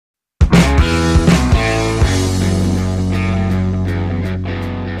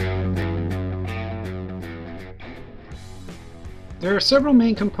There are several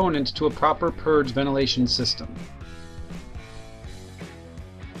main components to a proper purge ventilation system.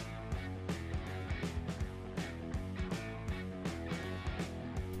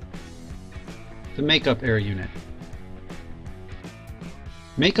 The makeup air unit.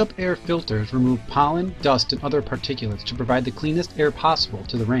 Makeup air filters remove pollen, dust, and other particulates to provide the cleanest air possible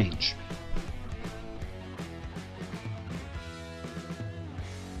to the range.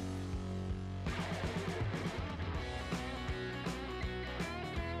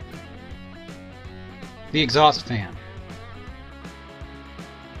 The exhaust fan.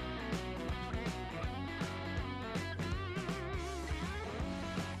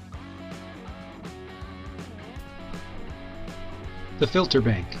 The filter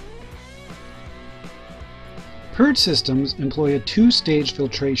bank. Purge systems employ a two-stage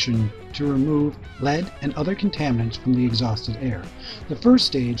filtration to remove lead and other contaminants from the exhausted air. The first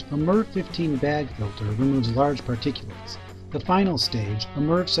stage, a MERV 15 bag filter, removes large particulates. The final stage, a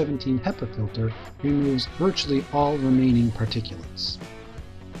MERV 17 HEPA filter, removes virtually all remaining particulates.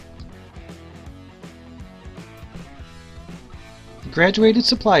 The graduated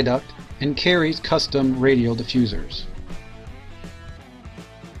supply duct and Careys custom radial diffusers.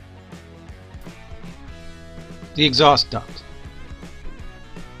 The exhaust duct.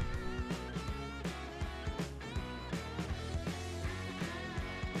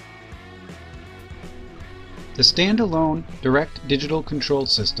 The standalone direct digital control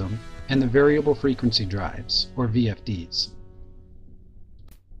system and the variable frequency drives, or VFDs.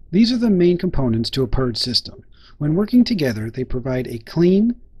 These are the main components to a purge system. When working together, they provide a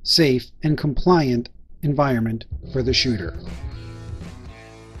clean, safe, and compliant environment for the shooter.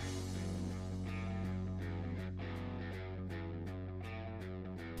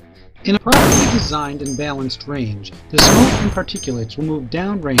 In a properly designed and balanced range, the smoke and particulates will move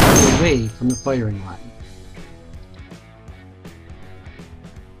downrange away from the firing line.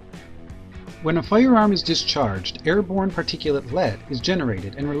 When a firearm is discharged, airborne particulate lead is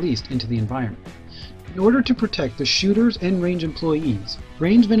generated and released into the environment. In order to protect the shooters and range employees,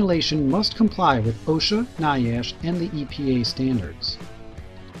 range ventilation must comply with OSHA, NIOSH, and the EPA standards.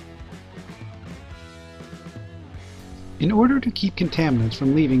 In order to keep contaminants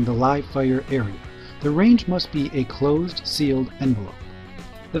from leaving the live fire area, the range must be a closed, sealed envelope.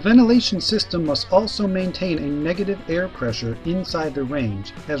 The ventilation system must also maintain a negative air pressure inside the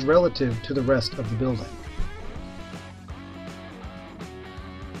range as relative to the rest of the building.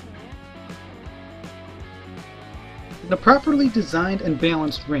 In a properly designed and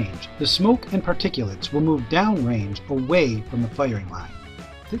balanced range, the smoke and particulates will move downrange away from the firing line.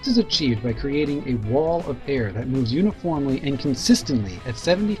 This is achieved by creating a wall of air that moves uniformly and consistently at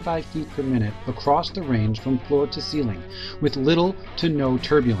 75 feet per minute across the range from floor to ceiling, with little to no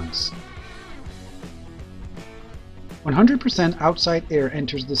turbulence. 100% outside air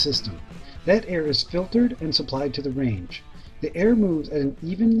enters the system. That air is filtered and supplied to the range. The air moves at an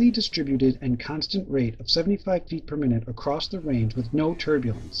evenly distributed and constant rate of 75 feet per minute across the range with no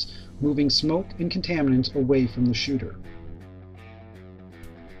turbulence, moving smoke and contaminants away from the shooter.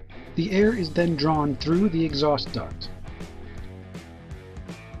 The air is then drawn through the exhaust duct.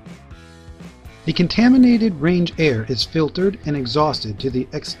 The contaminated range air is filtered and exhausted to the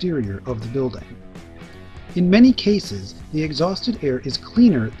exterior of the building. In many cases, the exhausted air is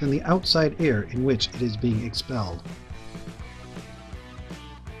cleaner than the outside air in which it is being expelled.